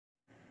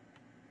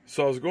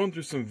So I was going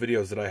through some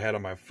videos that I had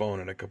on my phone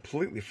and I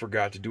completely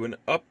forgot to do an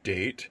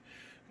update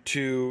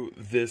to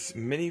this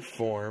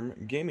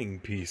mini-form gaming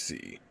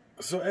PC.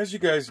 So as you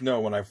guys know,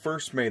 when I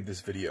first made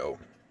this video,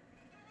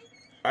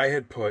 I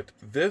had put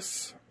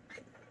this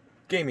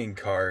gaming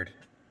card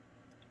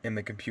in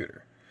the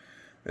computer.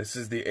 This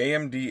is the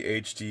AMD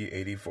HD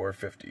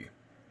 8450.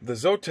 The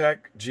Zotac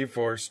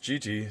GeForce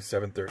GT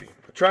 730.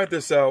 I tried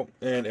this out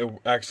and it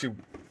actually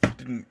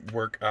didn't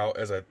work out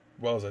as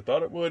well as I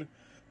thought it would.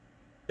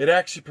 It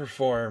actually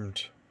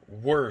performed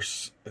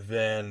worse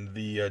than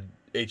the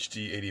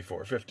HD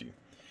 8450.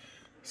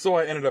 So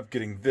I ended up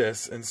getting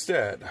this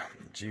instead.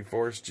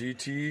 GeForce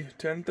GT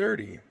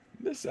 1030.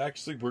 This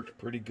actually worked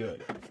pretty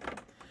good.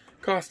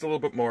 Cost a little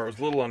bit more. It was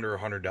a little under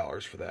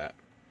 $100 for that.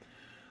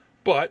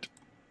 But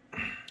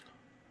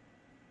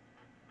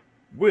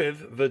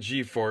with the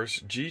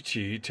GeForce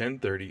GT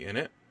 1030 in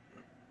it,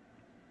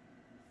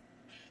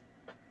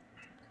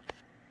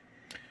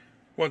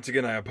 once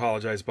again, I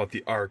apologize about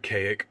the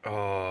archaic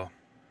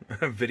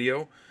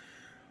video.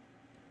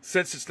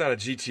 Since it's not a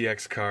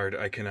GTX card,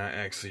 I cannot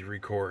actually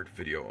record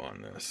video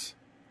on this.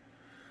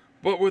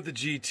 But with the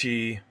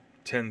GT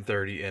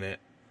 1030 in it,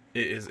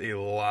 it is a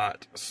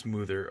lot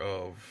smoother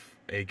of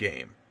a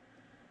game.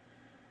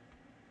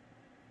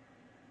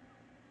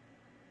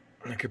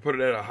 I could put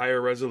it at a higher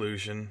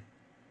resolution.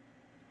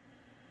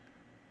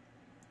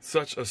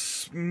 Such a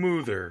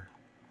smoother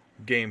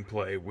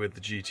gameplay with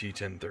the GT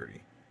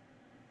 1030.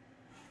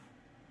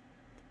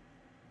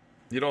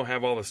 You don't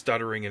have all the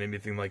stuttering and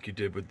anything like you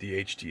did with the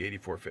HD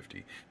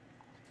 8450.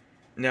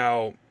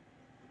 Now,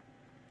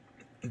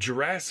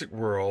 Jurassic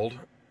World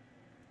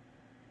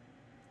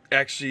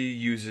actually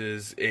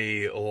uses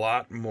a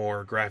lot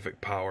more graphic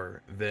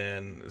power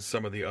than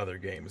some of the other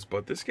games,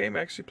 but this game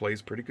actually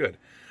plays pretty good.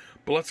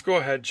 But let's go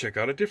ahead and check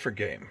out a different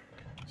game.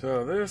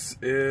 So this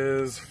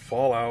is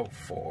Fallout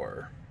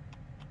 4.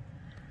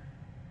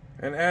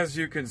 And as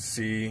you can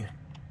see,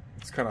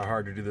 it's kind of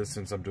hard to do this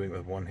since I'm doing it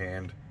with one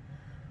hand.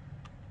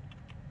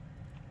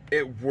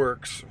 It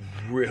works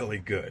really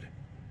good.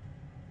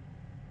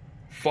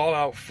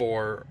 Fallout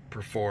 4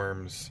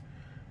 performs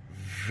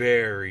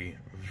very,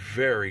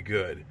 very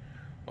good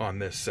on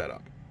this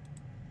setup.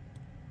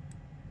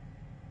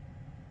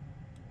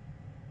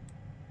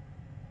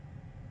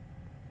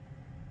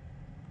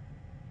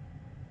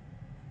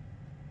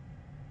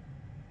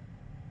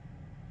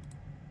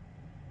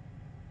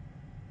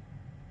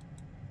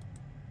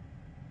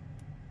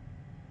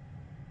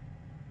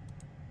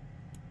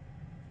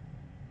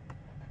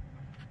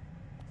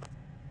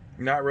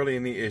 Not really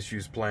any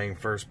issues playing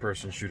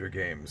first-person shooter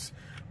games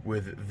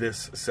with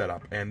this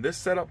setup. And this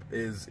setup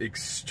is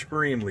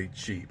extremely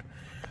cheap.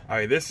 I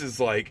mean, this is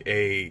like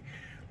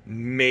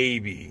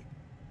maybe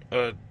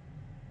a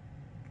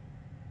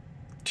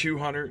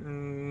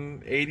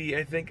 280,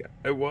 I think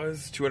it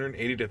was,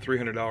 $280 to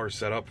 $300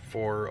 setup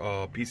for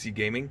PC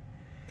gaming.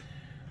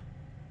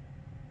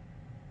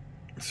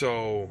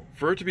 So,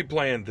 for it to be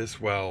playing this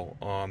well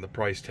on the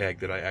price tag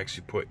that I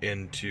actually put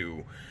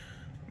into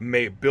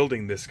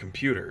building this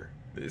computer,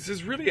 this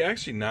is really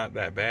actually not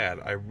that bad.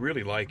 I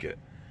really like it.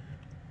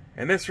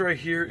 And this right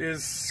here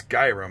is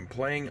Skyrim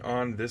playing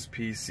on this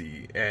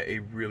PC at a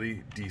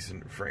really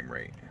decent frame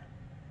rate.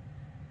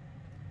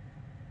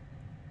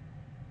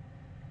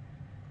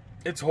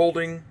 It's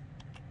holding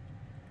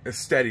a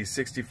steady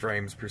 60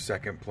 frames per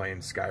second playing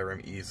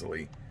Skyrim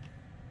easily.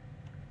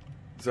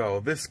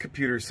 So this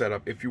computer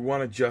setup, if you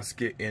want to just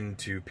get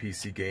into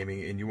PC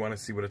gaming and you want to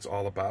see what it's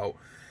all about,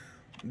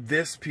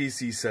 this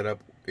PC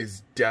setup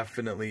is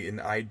definitely an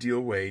ideal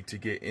way to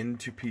get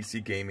into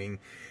PC gaming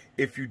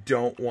if you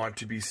don't want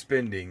to be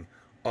spending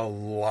a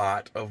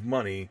lot of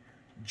money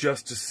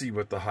just to see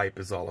what the hype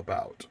is all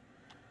about.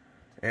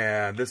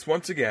 And this,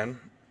 once again,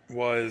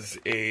 was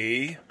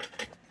a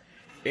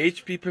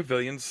HP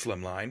Pavillion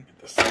SlimLine.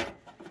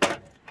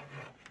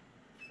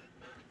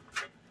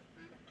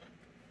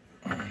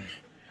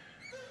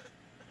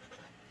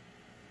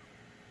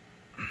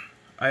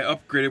 I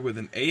upgraded with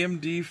an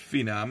AMD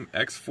Phenom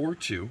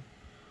X42,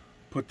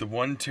 put the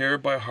 1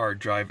 terabyte hard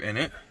drive in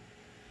it,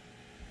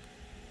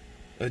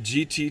 a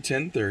GT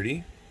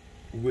 1030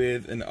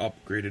 with an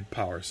upgraded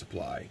power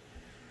supply,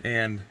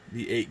 and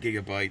the 8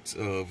 gigabytes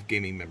of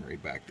gaming memory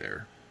back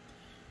there.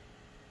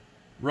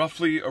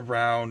 Roughly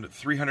around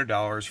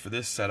 $300 for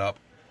this setup.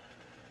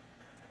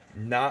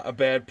 Not a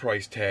bad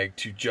price tag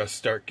to just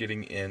start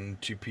getting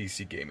into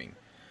PC gaming.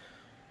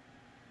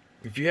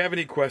 If you have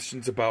any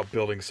questions about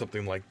building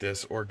something like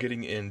this or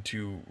getting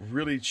into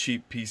really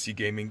cheap PC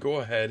gaming,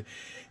 go ahead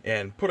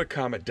and put a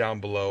comment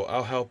down below.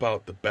 I'll help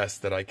out the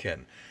best that I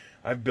can.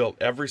 I've built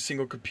every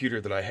single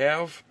computer that I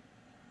have.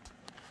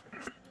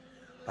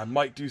 I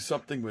might do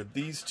something with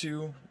these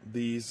two.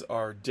 These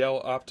are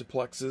Dell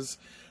Optiplexes.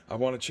 I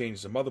want to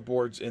change the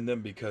motherboards in them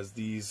because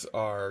these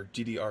are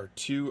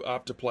DDR2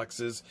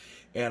 Optiplexes,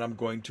 and I'm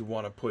going to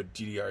want to put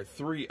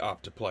DDR3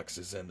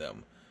 Optiplexes in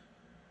them.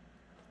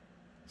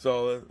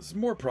 So there's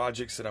more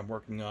projects that I'm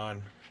working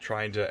on,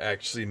 trying to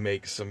actually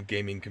make some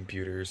gaming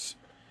computers.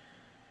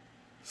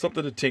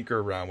 something to tinker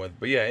around with.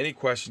 But yeah, any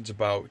questions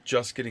about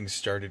just getting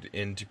started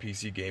into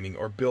PC gaming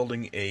or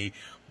building a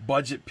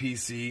budget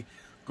PC,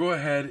 go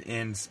ahead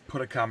and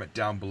put a comment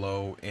down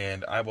below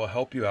and I will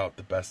help you out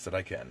the best that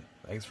I can.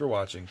 Thanks for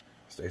watching.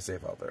 Stay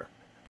safe out there.